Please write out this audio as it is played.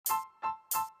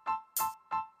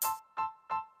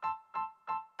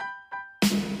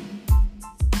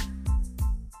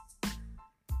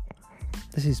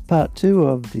This is part 2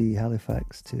 of the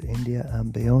Halifax to India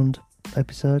and beyond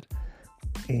episode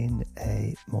in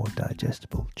a more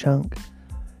digestible chunk.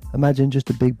 Imagine just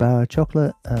a big bar of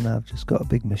chocolate and I've just got a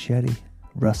big machete,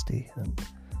 rusty and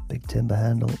big timber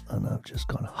handle, and I've just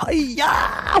gone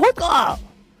hi-ya,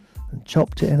 and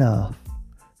chopped it in half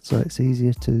so it's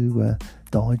easier to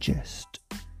digest.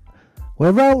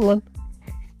 We're rolling.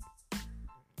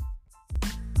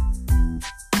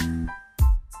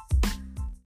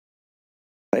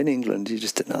 In England, you're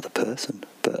just another person,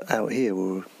 but out here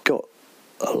we got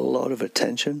a lot of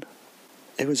attention.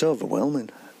 It was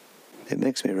overwhelming. It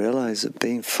makes me realise that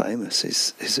being famous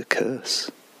is a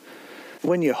curse.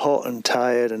 When you're hot and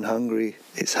tired and hungry,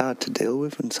 it's hard to deal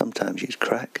with, and sometimes you'd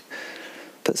crack.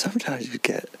 But sometimes you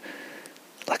get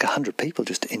like 100 people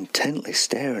just intently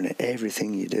staring at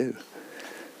everything you do.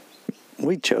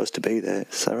 We chose to be there,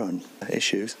 it's our own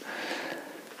issues.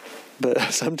 But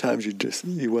sometimes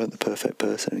you weren't the perfect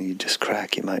person and you just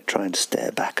crack. You might try and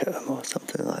stare back at them or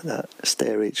something like that.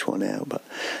 Stare each one out. But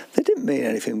they didn't mean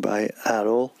anything by it at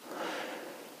all.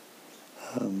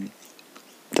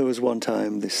 There was one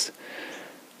time this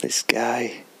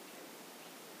guy,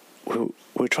 we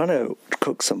were trying to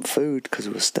cook some food because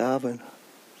we were starving.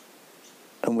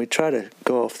 And we tried to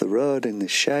go off the road in the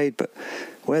shade, but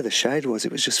where the shade was,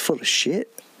 it was just full of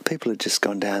shit. People had just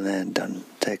gone down there and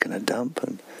taken a dump,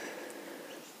 and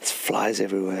there's flies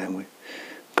everywhere, and we'd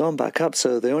gone back up,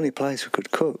 so the only place we could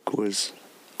cook was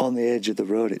on the edge of the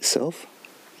road itself.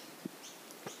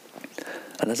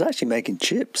 And I was actually making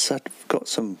chips. I'd got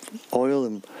some oil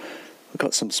and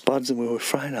got some spuds, and we were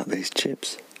frying up these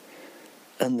chips.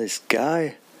 And this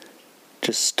guy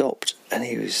just stopped, and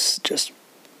he was just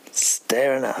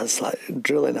staring at us, like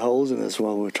drilling holes in us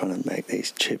while we were trying to make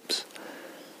these chips.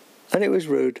 And it was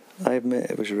rude. I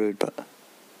admit it was rude, but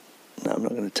no, I'm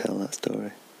not going to tell that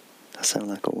story. I sound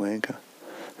like a wanker.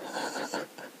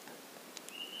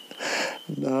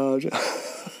 No.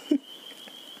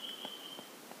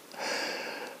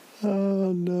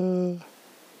 Oh, no.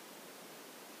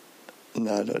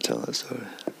 No, don't tell that story.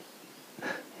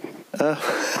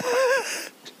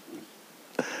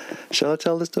 Shall I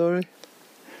tell the story?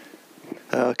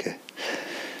 Okay.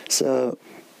 So,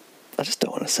 I just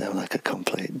don't want to sound like a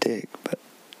complete dick, but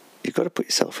you've got to put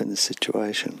yourself in the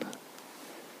situation.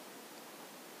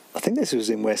 I think this was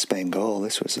in West Bengal.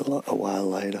 This was a while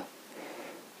later.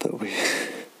 But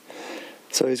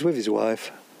so he's with his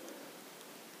wife,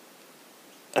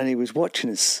 and he was watching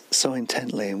us so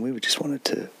intently, and we just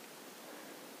wanted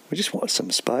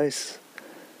some space.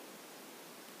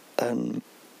 And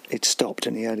it stopped,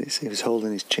 and he was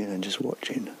holding his chin and just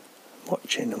watching.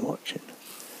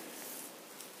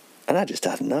 And I just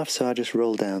had enough, so I just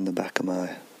rolled down the back of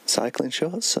my cycling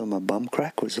shorts, so my bum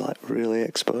crack was like really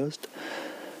exposed.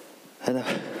 And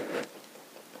I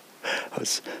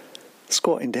was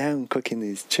squatting down cooking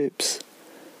these chips,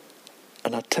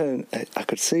 and I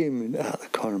could see him out the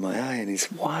corner of my eye, and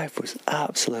his wife was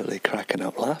absolutely cracking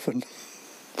up laughing.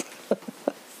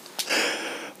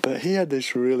 But he had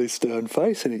this really stern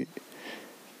face, and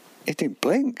he didn't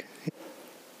blink.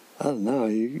 I don't know,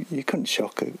 you couldn't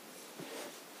shock an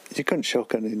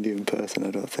Indian person,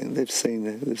 I don't think. They've seen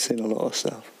a lot of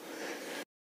stuff.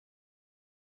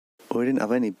 We didn't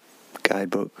have any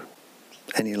guidebook,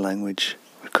 any language.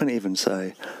 We couldn't even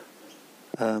say,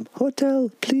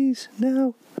 hotel, please,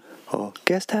 now, or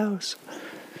guest house.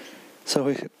 So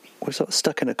we were sort of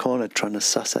stuck in a corner trying to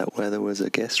suss out where there was a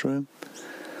guest room.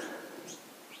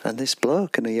 And this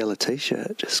bloke in a yellow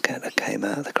T-shirt just kind of came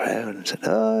out of the crowd and said,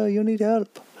 "Oh, you need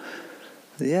help?"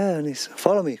 Yeah, and he's,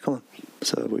 "Follow me, come on."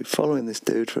 So we're following this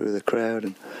dude through the crowd,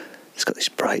 and he's got this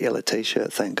bright yellow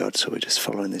T-shirt, thank God, so we're just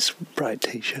following this bright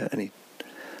T-shirt, and he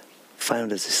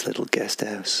found us this little guest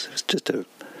house. It was just a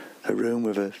room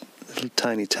with a little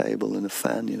tiny table and a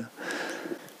fan, you know.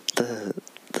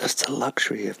 That's the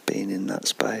luxury of being in that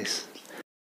space.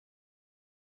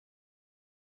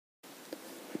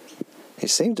 It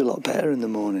seemed a lot better in the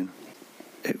morning.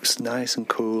 It was nice and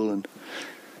cool, and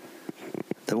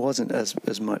there wasn't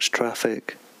as much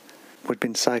traffic. We'd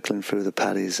been cycling through the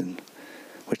paddies, and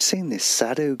we'd seen this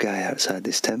sadhu guy outside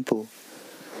this temple.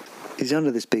 He's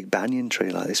under this big banyan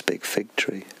tree, like this big fig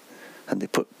tree, and they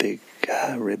put big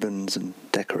ribbons and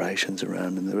decorations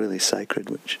around, and they're really sacred,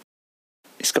 which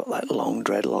he's got like long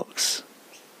dreadlocks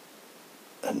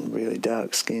and really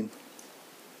dark skin.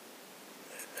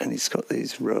 And he's got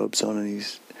these robes on, and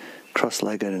he's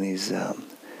cross-legged, and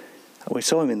we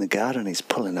saw him in the garden. He's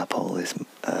pulling up all this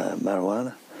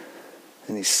marijuana,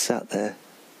 and he's sat there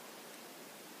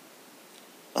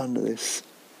under this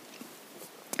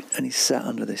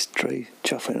tree,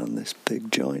 chuffing on this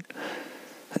big joint.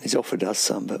 And he's offered us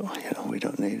some, but we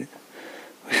don't need it.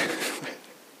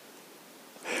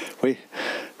 we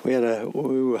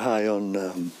were high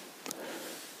on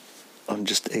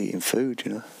just eating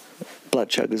food.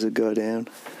 Blood sugars would go down.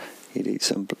 You'd eat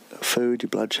some food, your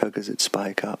blood sugars would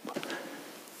spike up.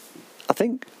 I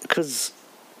think because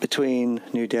between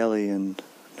New Delhi and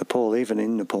Nepal, even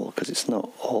in Nepal, because it's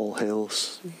not all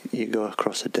hills, you go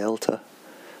across a delta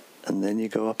and then you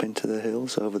go up into the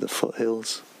hills, over the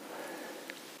foothills.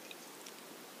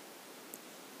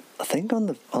 I think on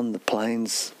the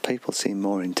plains, people seem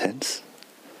more intense.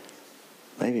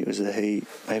 Maybe it was the heat,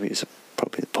 maybe it's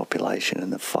probably the population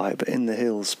and the fight, but in the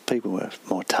hills, people were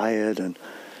more tired and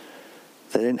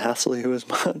they didn't hassle you as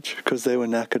much because they were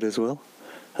knackered as well,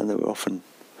 and they were often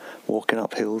walking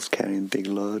up hills carrying big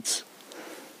loads.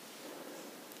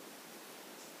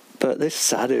 But this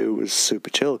sadhu was super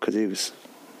chill because he was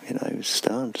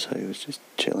stoned, so he was just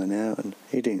chilling out, and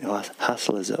he didn't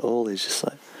hassle us at all. He's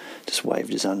just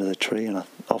waved us under the tree and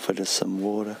offered us some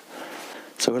water.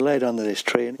 So we laid under this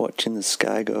tree and watching the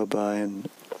sky go by, and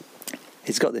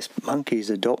he's got this monkey he's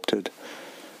adopted,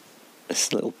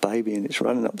 this little baby, and it's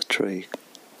running up the tree,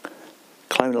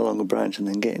 climbing along a branch and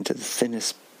then getting to the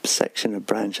thinnest section of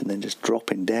branch and then just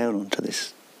dropping down onto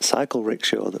this cycle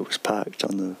rickshaw that was parked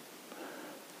on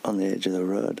the edge of the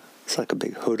road. It's like a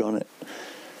big hood on it.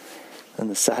 And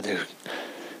the sadhu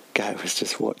guy was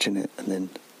just watching it, and then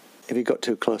if he got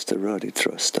too close to the road, he'd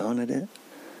throw a stone at it,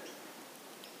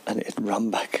 and it'd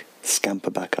run back, scamper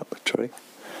back up the tree.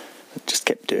 It just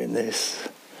kept doing this.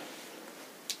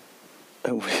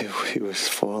 And we was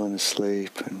falling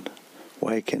asleep and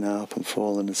waking up and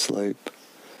falling asleep.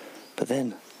 But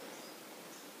then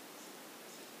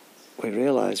we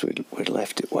realised we'd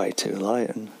left it way too late,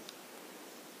 and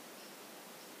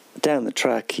down the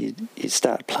track you'd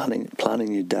start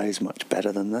planning your days much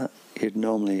better than that. You'd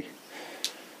normally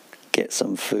get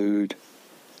some food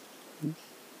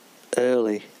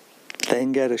early,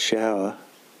 then get a shower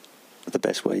the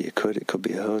best way you could. It could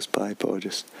be a hose pipe or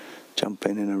just jump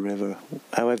in a river,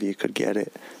 however you could get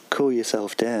it. Cool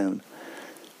yourself down,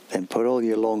 then put all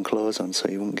your long clothes on so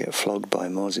you wouldn't get flogged by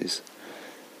mozzies.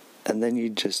 And then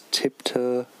you'd just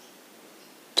tiptoe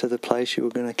to the place you were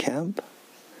going to camp.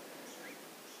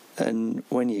 And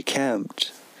when you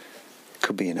camped, it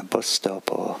could be in a bus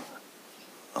stop or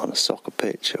on a soccer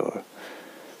pitch or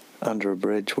under a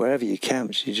bridge, wherever you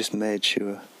camped, you just made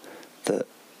sure that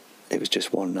it was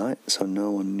just one night, so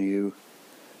no one knew.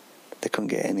 They couldn't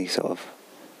get any sort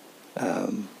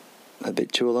of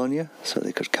habitual on you, so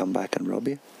they could come back and rob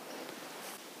you.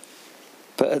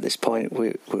 But at this point,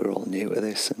 we were all new to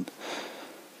this, and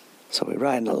so we're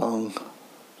riding along.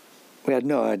 We had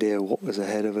no idea what was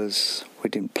ahead of us. We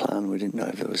didn't plan. We didn't know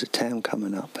if there was a town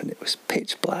coming up, and it was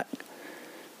pitch black.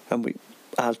 And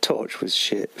our torch was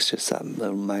shit. It was just that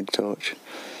little mag torch,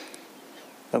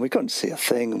 and we couldn't see a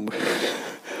thing. And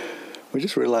we're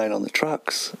just relying on the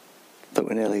trucks that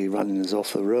were nearly running us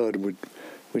off the road.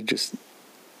 We'd just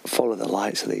follow the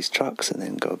lights of these trucks and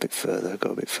then go a bit further.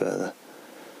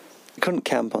 We couldn't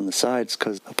camp on the sides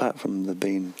because apart from there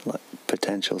being like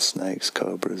potential snakes,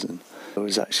 cobras, and there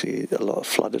was actually a lot of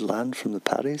flooded land from the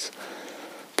paddies.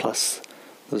 Plus,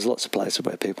 there was lots of places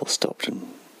where people stopped and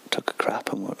took a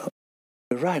crap and whatnot.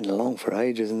 We were riding along for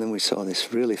ages, and then we saw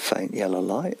this really faint yellow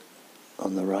light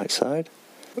on the right side.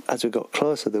 As we got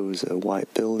closer, there was a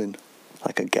white building,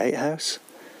 like a gatehouse,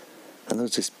 and there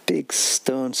was this big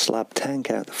stone slab tank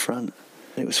out the front.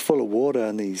 And it was full of water,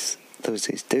 and there was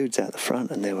these dudes out the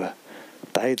front, and they were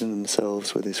bathing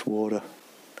themselves with this water.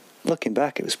 Looking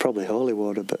back, it was probably holy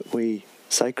water,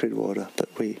 sacred water,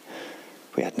 but we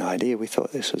had no idea. We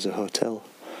thought this was a hotel.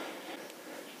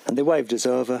 And they waved us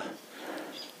over.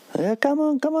 Yeah, come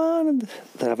on, and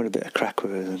they're having a bit of crack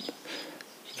with us,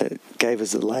 and they gave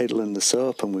us the ladle and the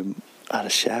soap, and we had a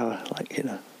shower,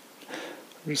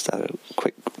 we just had a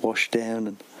quick wash down,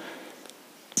 and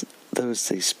there was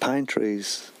these pine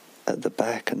trees at the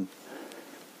back, and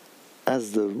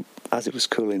as it was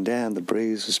cooling down, the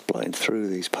breeze was blowing through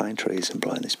these pine trees and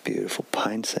blowing this beautiful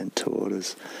pine scent toward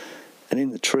us. And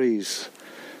in the trees,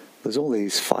 there's all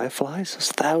these fireflies.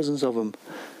 There's thousands of them,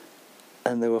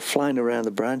 and they were flying around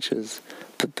the branches.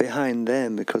 But behind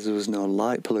them, because there was no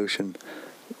light pollution,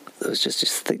 there was just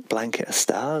this thick blanket of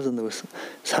stars, and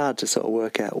it's hard to sort of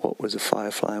work out what was a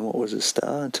firefly and what was a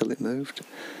star until it moved.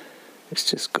 It's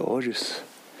just gorgeous.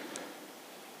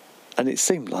 And it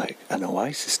seemed like an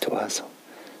oasis to us.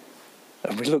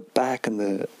 And we looked back,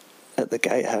 and at the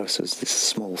gatehouse was this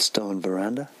small stone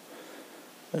veranda,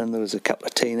 and there was a couple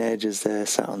of teenagers there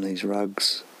sat on these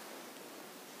rugs,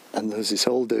 And there's this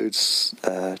old dude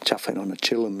chaffing on a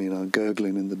chillum, you know,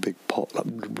 gurgling in the big pot. Like,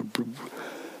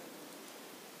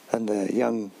 and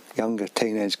the younger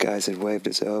teenage guys had waved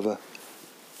us over.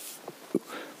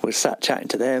 We sat chatting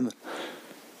to them,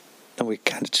 and we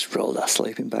kind of just rolled our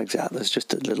sleeping bags out. There's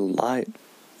just a little light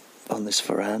on this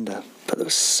veranda, but there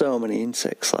were so many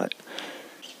insects. Like,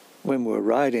 when we were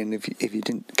riding, if you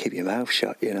didn't keep your mouth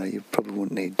shut, you know, you probably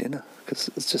wouldn't need dinner, because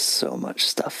there's just so much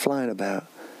stuff flying about.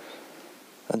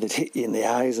 And they'd hit you in the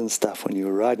eyes and stuff when you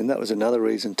were riding. That was another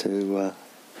reason to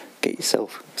get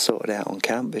yourself sorted out on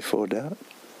camp before dark.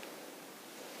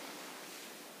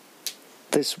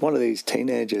 This one of these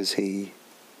teenagers, he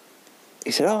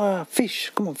said, "Oh, fish,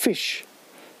 come on, fish."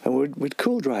 And we'd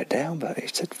cooled right down, but he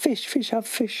said, "Fish, have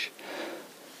fish."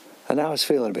 And I was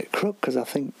feeling a bit crook, because I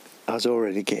think I was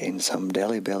already getting some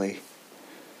deli belly.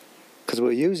 Because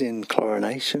we're using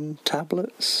chlorination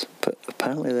tablets, but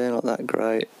apparently they're not that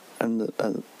great. And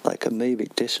like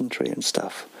amoebic dysentery and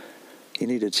stuff, you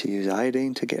needed to use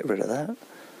iodine to get rid of that.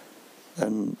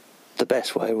 And the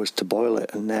best way was to boil it.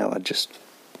 And now I'd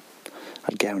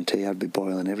guarantee I'd be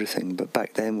boiling everything. But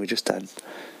back then we just had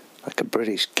like a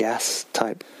British gas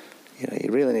type. You know,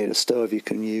 you really need a stove. You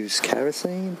can use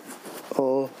kerosene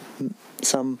or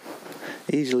some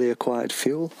easily acquired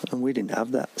fuel, and we didn't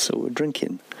have that. So we're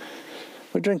drinking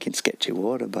sketchy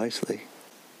water, basically.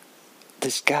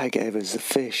 This guy gave us the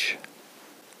fish,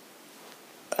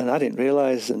 and I didn't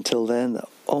realise until then that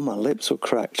all my lips were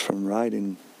cracked from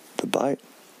riding the bike,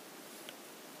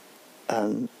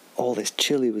 and all this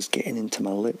chili was getting into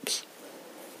my lips.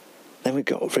 Then we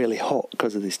got really hot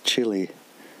because of this chili.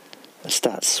 I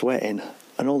started sweating,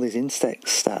 and all these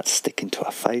insects start sticking to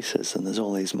our faces, and there's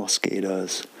all these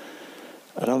mosquitoes,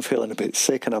 and I'm feeling a bit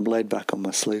sick, and I'm laid back on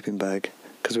my sleeping bag.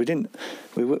 Because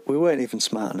we weren't even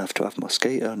smart enough to have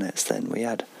mosquito nets then. We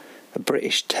had a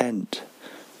British tent,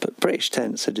 but British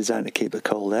tents are designed to keep the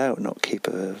cold out, not keep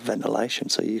a ventilation,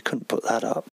 so you couldn't put that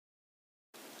up.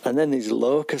 And then these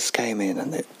locusts came in,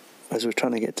 and as we were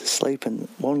trying to get to sleep, and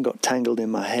one got tangled in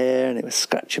my hair, and it was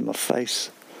scratching my face.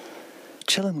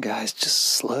 Chillum guys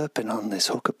just slurping on this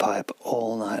hookah pipe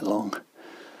all night long.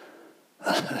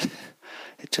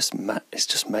 It's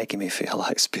just making me feel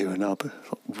like spewing up.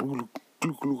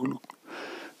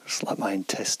 It's like my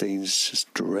intestines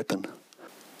just dripping.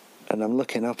 And I'm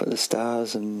looking up at the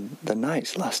stars, and the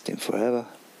night's lasting forever,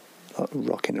 like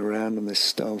rocking around on this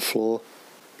stone floor.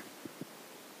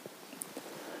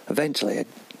 Eventually I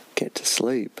get to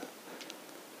sleep,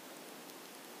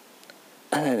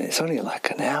 and then it's only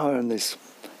like an hour, and this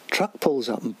truck pulls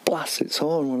up and blasts its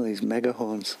horn, one of these mega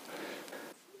horns.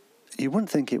 You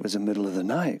wouldn't think it was the middle of the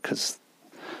night, because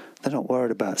they're not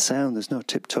worried about sound. There's no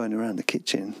tiptoeing around the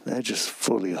kitchen. They're just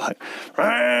fully like,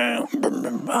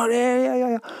 oh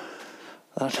yeah.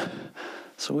 And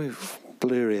so we've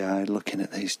bleary-eyed looking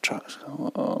at these trucks.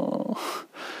 Oh.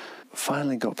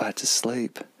 Finally got back to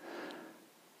sleep.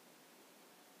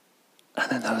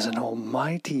 And then there was an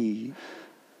almighty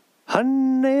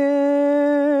honey.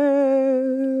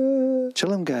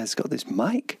 Chillum guy's got this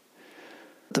mic.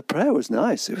 The prayer was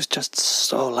nice. It was just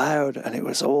so loud, and it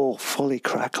was all fully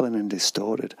crackling and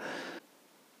distorted.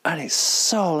 And it's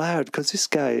so loud because this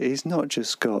guy, he's not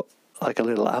just got like a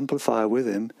little amplifier with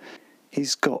him.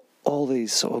 He's got all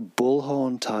these sort of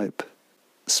bullhorn type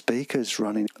speakers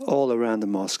running all around the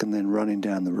mosque and then running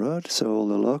down the road so all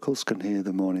the locals can hear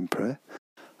the morning prayer.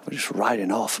 We're just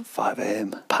riding off at 5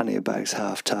 a.m, pannier bags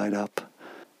half tied up,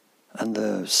 and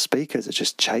the speakers are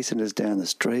just chasing us down the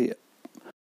street.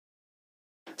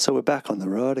 So we're back on the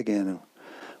road again, and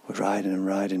we're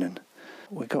riding, and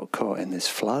we got caught in this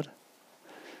flood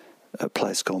at a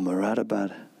place called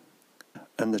Muradabad,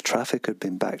 and the traffic had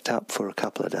been backed up for a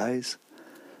couple of days,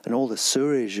 and all the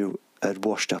sewage had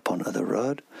washed up onto the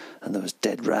road, and there was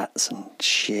dead rats and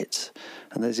shit,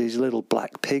 and there's these little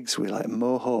black pigs with like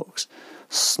mohawks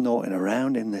snorting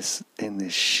around in this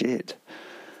shit,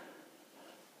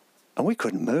 and we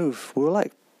couldn't move. We were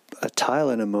like a tile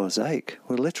in a mosaic.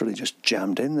 We're literally just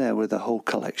jammed in there with a whole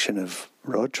collection of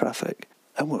road traffic,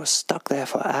 and we were stuck there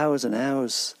for hours and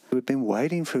hours. We'd been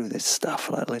wading through this stuff,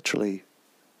 like literally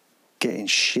getting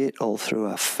shit all through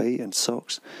our feet and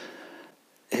socks.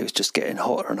 It was just getting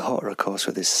hotter and hotter, of course,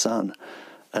 with this sun,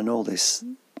 and all this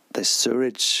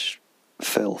sewage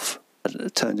filth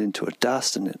had turned into a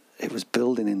dust, and it was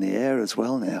building in the air as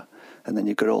well now. And then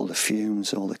you got all the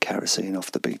fumes, all the kerosene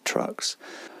off the big trucks.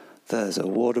 There's a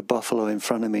water buffalo in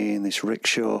front of me in this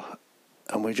rickshaw,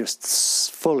 and we're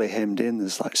just fully hemmed in.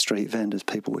 There's like street vendors,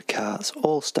 people with carts,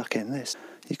 all stuck in this.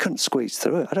 You couldn't squeeze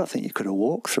through it. I don't think you could have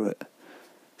walked through it.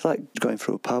 It's like going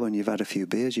through a pub and you've had a few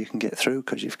beers, you can get through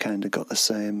because you've kind of got the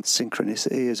same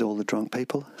synchronicity as all the drunk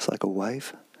people. It's like a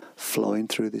wave flowing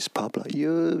through this pub, like,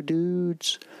 yo,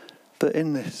 dudes. But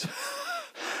in this,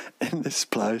 in this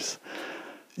place,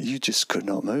 you just could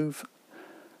not move.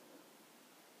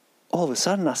 All of a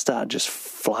sudden, I started just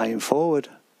flying forward.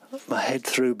 My head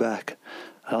threw back.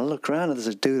 And I look around and there's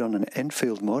a dude on an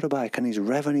Enfield motorbike and he's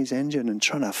revving his engine and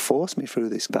trying to force me through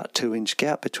this about 2-inch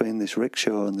gap between this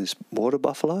rickshaw and this water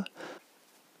buffalo.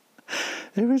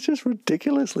 It was just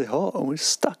ridiculously hot and we're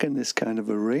stuck in this kind of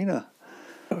arena.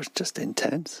 It was just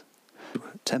intense.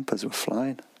 Tempers were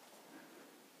flying.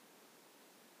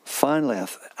 Finally,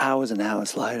 hours and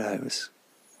hours later,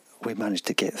 we managed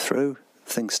to get through.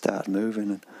 Things started moving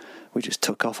and we just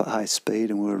took off at high speed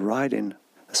and we were riding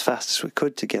as fast as we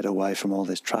could to get away from all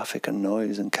this traffic and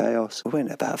noise and chaos. We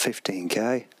went about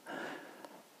 15k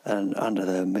and under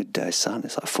the midday sun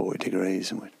it's like 40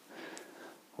 degrees and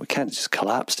we kind of just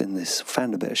collapsed in this,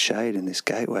 found a bit of shade in this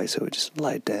gateway, so we just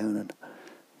laid down and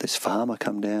this farmer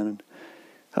come down and,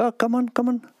 oh, come on.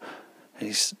 And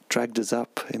he's dragged us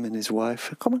up, him and his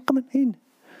wife, come on, in.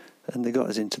 And they got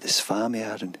us into this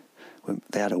farmyard and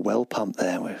they had a well pump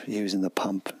there and we were using the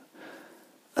pump.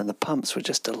 And the pumps were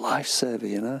just a lifesaver,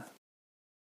 you know.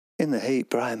 In the heat,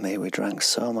 Brian and me, we drank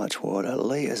so much water,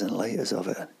 litres and litres of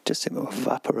it. Just seemed to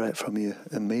evaporate from you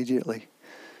immediately.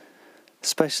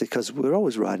 Especially because we're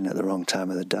always riding at the wrong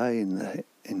time of the day in the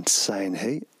insane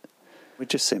heat. We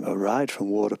just seemed to ride from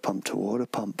water pump to water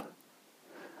pump.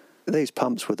 These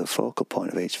pumps were the focal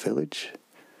point of each village.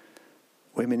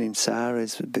 Women in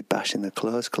saris would be bashing their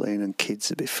clothes clean and kids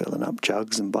would be filling up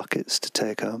jugs and buckets to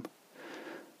take home.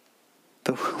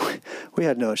 But we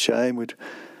had no shame. We'd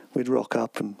rock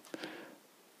up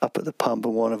at the pump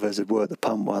and one of us would work the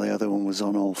pump while the other one was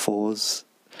on all fours,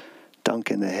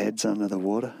 dunking their heads under the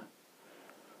water.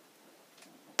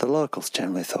 The locals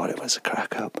generally thought it was a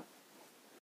crack up.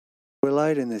 We're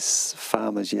laid in this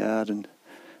farmer's yard and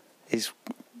he's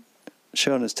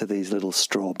shown us to these little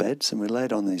straw beds and we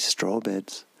laid on these straw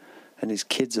beds and his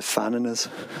kids are fanning us.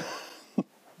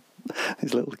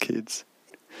 These little kids.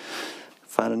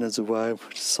 Fanning us away,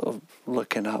 sort of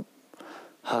looking up,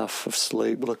 half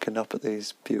asleep, looking up at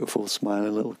these beautiful,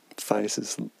 smiling little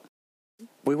faces.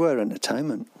 We were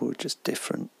entertainment. We were just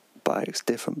different bikes,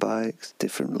 different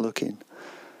looking.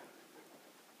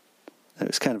 It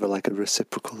was kind of like a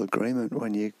reciprocal agreement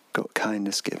when you got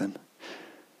kindness given.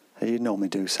 You normally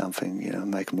do something, you know,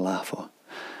 make them laugh or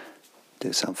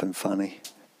do something funny.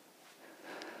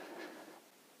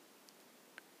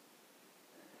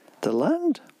 The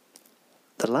land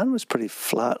was pretty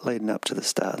flat leading up to the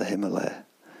start of the Himalaya.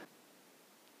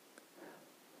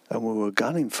 And we were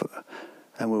gunning for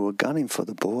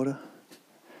the border.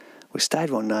 We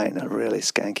stayed one night in a really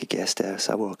skanky guest house.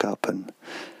 I woke up and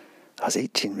I was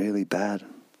itching really bad.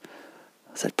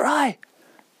 I said, "Bri,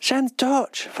 shine the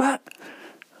torch, what?"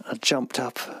 I jumped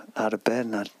up out of bed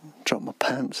and I dropped my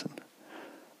pants and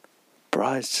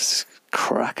Bri's just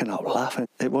cracking up laughing.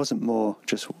 It wasn't more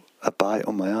just a bite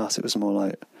on my arse, it was more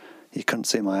like you couldn't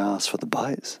see my arse for the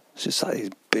bites. It's just like these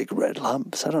big red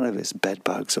lumps. I don't know if it's bed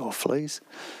bugs or fleas.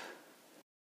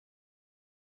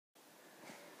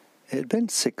 It had been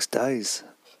 6 days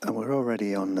and we're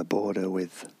already on the border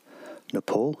with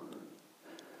Nepal.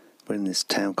 We're in this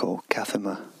town called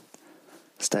Kathima,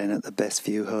 staying at the Best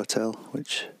View Hotel,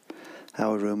 which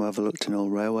our room overlooked an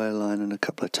old railway line and a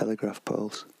couple of telegraph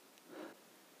poles.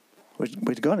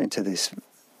 We'd gone into this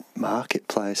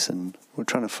marketplace and we're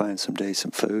trying to find some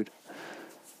decent food.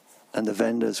 And the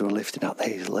vendors were lifting up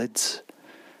these lids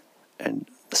and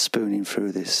spooning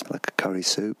through this like a curry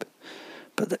soup.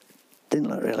 But it didn't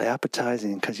look really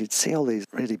appetizing because you'd see all these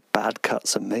really bad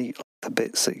cuts of meat, like the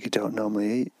bits that you don't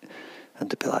normally eat. And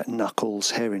to be like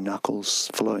knuckles, hairy knuckles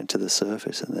floating to the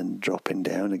surface and then dropping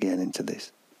down again into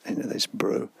this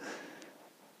brew.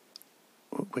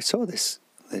 We saw this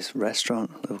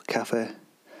restaurant, little cafe.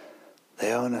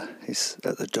 The owner is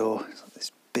at the door.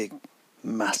 This big,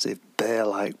 massive,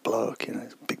 bear-like bloke, you know,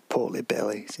 big portly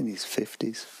belly. He's in his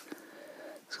 50s.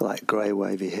 He's got like grey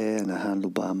wavy hair and a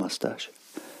handlebar moustache.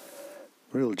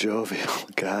 Real jovial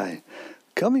guy.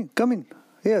 Come in.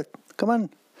 Here, come on.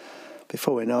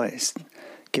 Before we know it, he's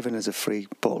giving us a free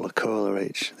bottle of cola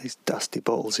each. These dusty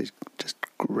bottles, he's just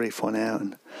reef one out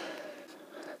and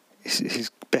he's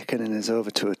beckoning us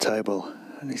over to a table.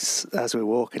 And as we're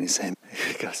walking, he's saying,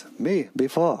 he goes, "Me,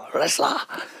 before, wrestler."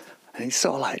 And he's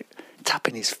sort of like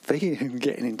tapping his feet and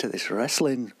getting into this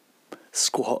wrestling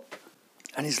squat.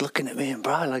 And he's looking at me and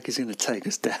Brian like he's going to take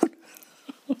us down.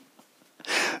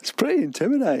 It's pretty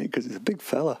intimidating because he's a big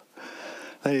fella.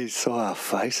 And he saw our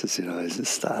faces, he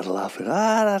just started laughing.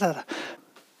 Da, da, da.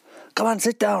 Come on,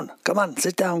 sit down.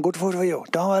 Good food for you.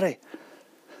 Don't worry.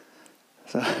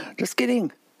 So, just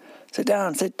kidding. Sit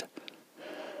down, sit.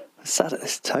 I sat at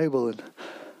this table, and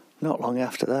not long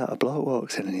after that, a bloke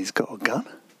walks in and he's got a gun.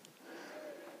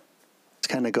 He's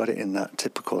kind of got it in that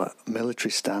typical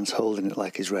military stance, holding it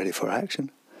like he's ready for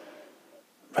action.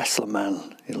 Wrestler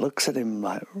man, he looks at him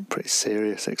like a pretty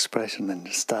serious expression and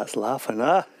just starts laughing.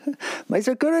 My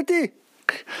security!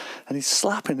 And he's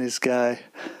slapping this guy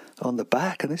on the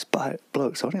back, and this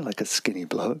bloke's only like a skinny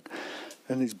bloke,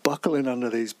 and he's buckling under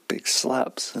these big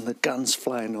slaps, and the gun's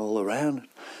flying all around,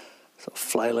 sort of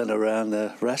flailing around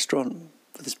the restaurant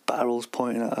with his barrels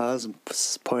pointing at us and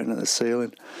pointing at the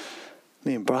ceiling.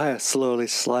 Me and Briar slowly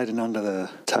sliding under the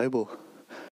table.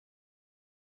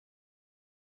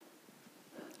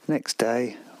 Next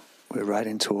day, we were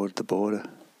riding toward the border,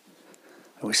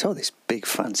 and we saw this big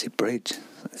fancy bridge,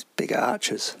 these big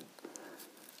arches.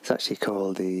 It's actually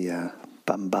called the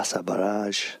Bambasa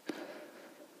Barrage.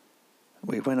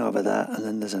 We went over that, and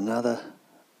then there's another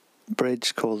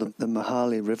bridge called the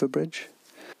Mahali River Bridge.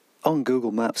 On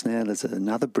Google Maps now, there's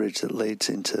another bridge that leads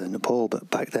into Nepal, but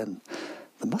back then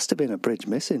there must have been a bridge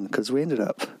missing, because we ended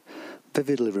up,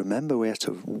 vividly remember, we had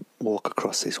to walk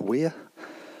across this weir,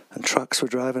 and trucks were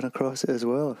driving across it as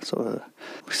well.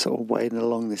 We sort of wading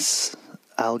along this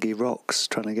algae rocks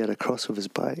trying to get across with his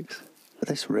bikes. But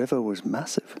this river was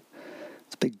massive.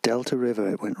 It's a big delta river.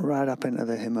 It went right up into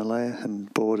the Himalaya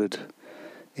and bordered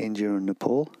India and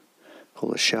Nepal,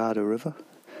 called the Sharda River.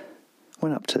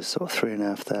 Went up to sort of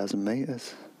 3,500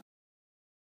 metres.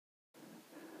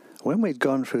 When we'd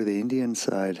gone through the Indian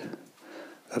side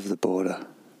of the border,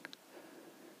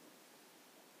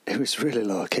 it was really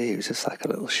low key. It was just like a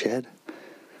little shed.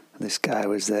 And this guy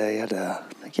was there. He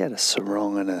had a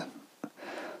sarong and a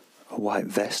white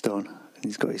vest on, and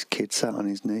he's got his kid sat on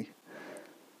his knee.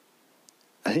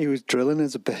 And he was drilling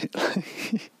us a bit.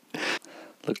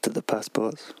 Looked at the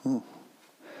passports. Oh.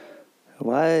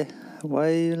 Why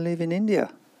are you leaving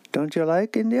India? Don't you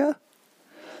like India?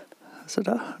 I said,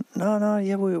 no,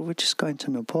 yeah, we're just going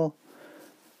to Nepal.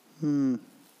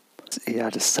 He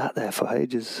had us sat there for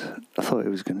ages. I thought he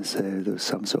was going to say there was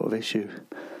some sort of issue.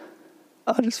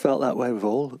 I just felt that way with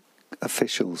all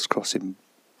officials crossing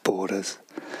borders.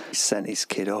 He sent his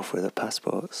kid off with the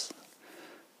passports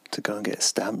to go and get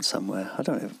stamped somewhere. I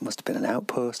don't know, it must have been an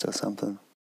outpost or something.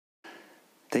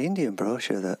 The Indian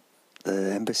brochure that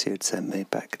the embassy had sent me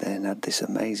back then had this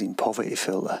amazing poverty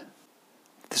filter.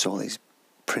 There's all these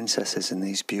princesses in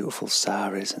these beautiful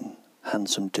saris and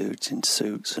handsome dudes in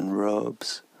suits and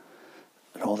robes,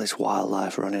 and all this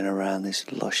wildlife running around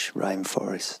this lush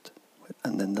rainforest,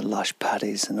 and then the lush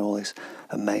paddies and all this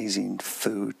amazing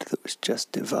food that was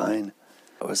just divine.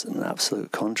 It was an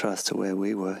absolute contrast to where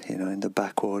we were, in the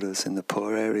backwaters, in the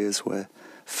poor areas where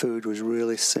food was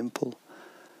really simple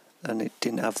and it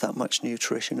didn't have that much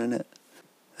nutrition in it.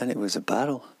 And it was a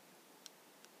battle.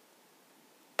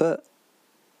 But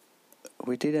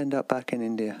we did end up back in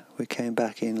India. We came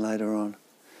back in later on.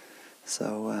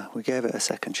 So we gave it a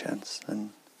second chance.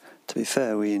 And to be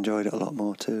fair, we enjoyed it a lot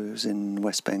more too. It was in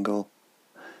West Bengal.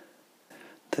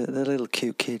 The little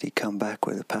cute kid, he come back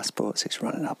with the passports. He's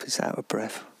running up, he's out of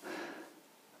breath.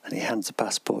 And he hands the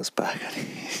passports back. And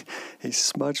he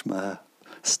smudged my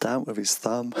stamp with his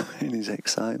thumb in his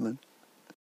excitement.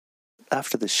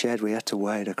 After the shed, we had to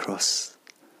wade across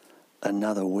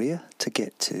another weir to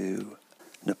get to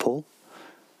Nepal.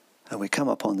 And we come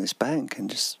up on this bank and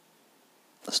just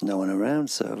there's no one around,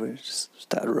 so we just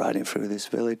started riding through this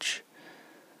village.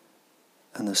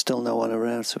 And there's still no one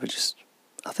around, so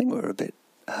I think we were a bit,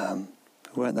 we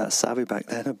weren't that savvy back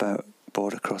then about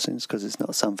border crossings, because it's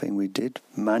not something we did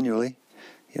manually.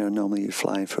 Normally you'd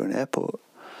fly in through an airport.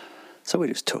 So we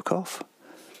just took off.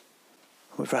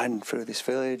 We're riding through this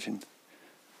village and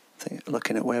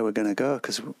looking at where we're going to go,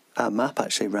 because our map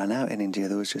actually ran out in India.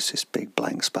 There was just this big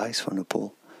blank space for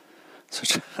Nepal.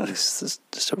 So it's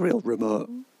just a real remote,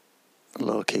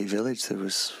 low-key village. There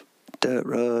was dirt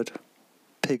road,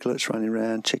 piglets running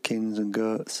around, chickens and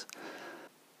goats.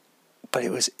 But it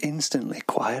was instantly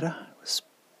quieter. It was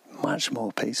much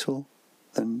more peaceful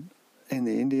than in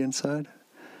the Indian side.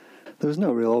 There was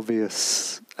no real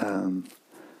obvious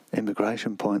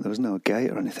immigration point. There was no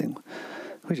gate or anything.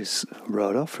 We just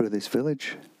rode off through this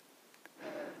village.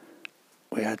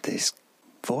 We had this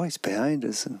voice behind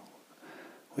us, and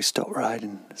we stopped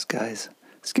riding. This guy's,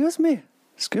 excuse me,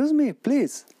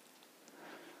 please.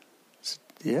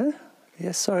 Yeah,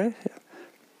 sorry.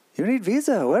 You need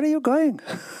visa. Where are you going?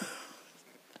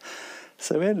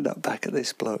 So we ended up back at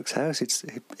this bloke's house.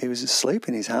 He was asleep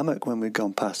in his hammock when we'd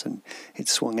gone past, and he'd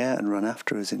swung out and run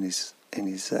after us in his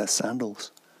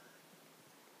sandals.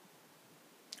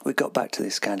 We got back to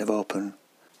this open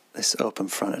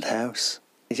fronted house.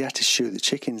 He had to shoo the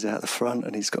chickens out the front,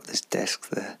 and he's got this desk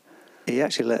there. He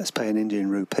actually let us pay in Indian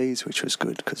rupees, which was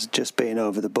good, because just being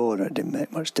over the border, it didn't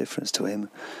make much difference to him.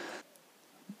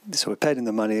 So we paid him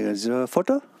the money. He goes,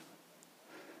 photo?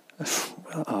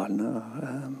 Oh,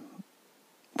 no.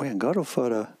 We ain't got a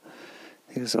photo.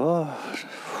 He goes,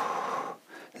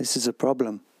 this is a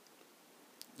problem.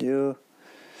 You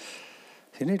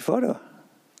need photo.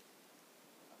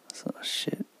 I thought, oh,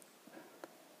 shit.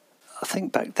 I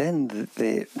think back then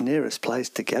the nearest place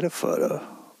to get a photo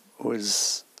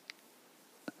was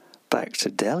back to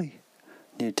Delhi,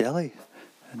 New Delhi.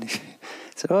 And he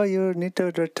said, you need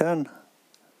to return.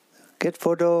 Get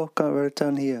photo, can't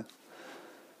return here.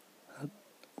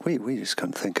 We just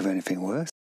couldn't think of anything worse.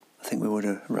 I think we would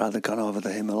have rather gone over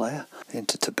the Himalaya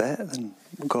into Tibet than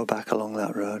go back along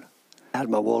that road. I had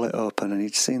my wallet open, and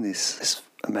he'd seen this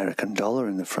American dollar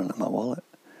in the front of my wallet.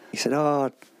 He said,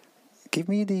 give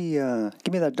me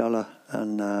that dollar,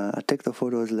 and I'll take the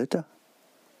photos later.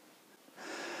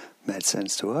 Made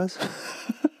sense to us.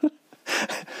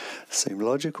 Seemed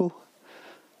logical.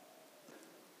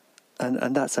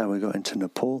 And that's how we got into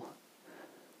Nepal.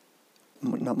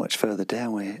 Not much further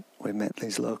down, we met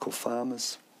these local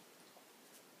farmers.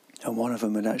 And one of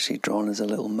them had actually drawn us a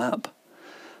little map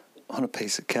on a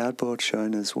piece of cardboard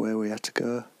showing us where we had to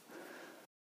go.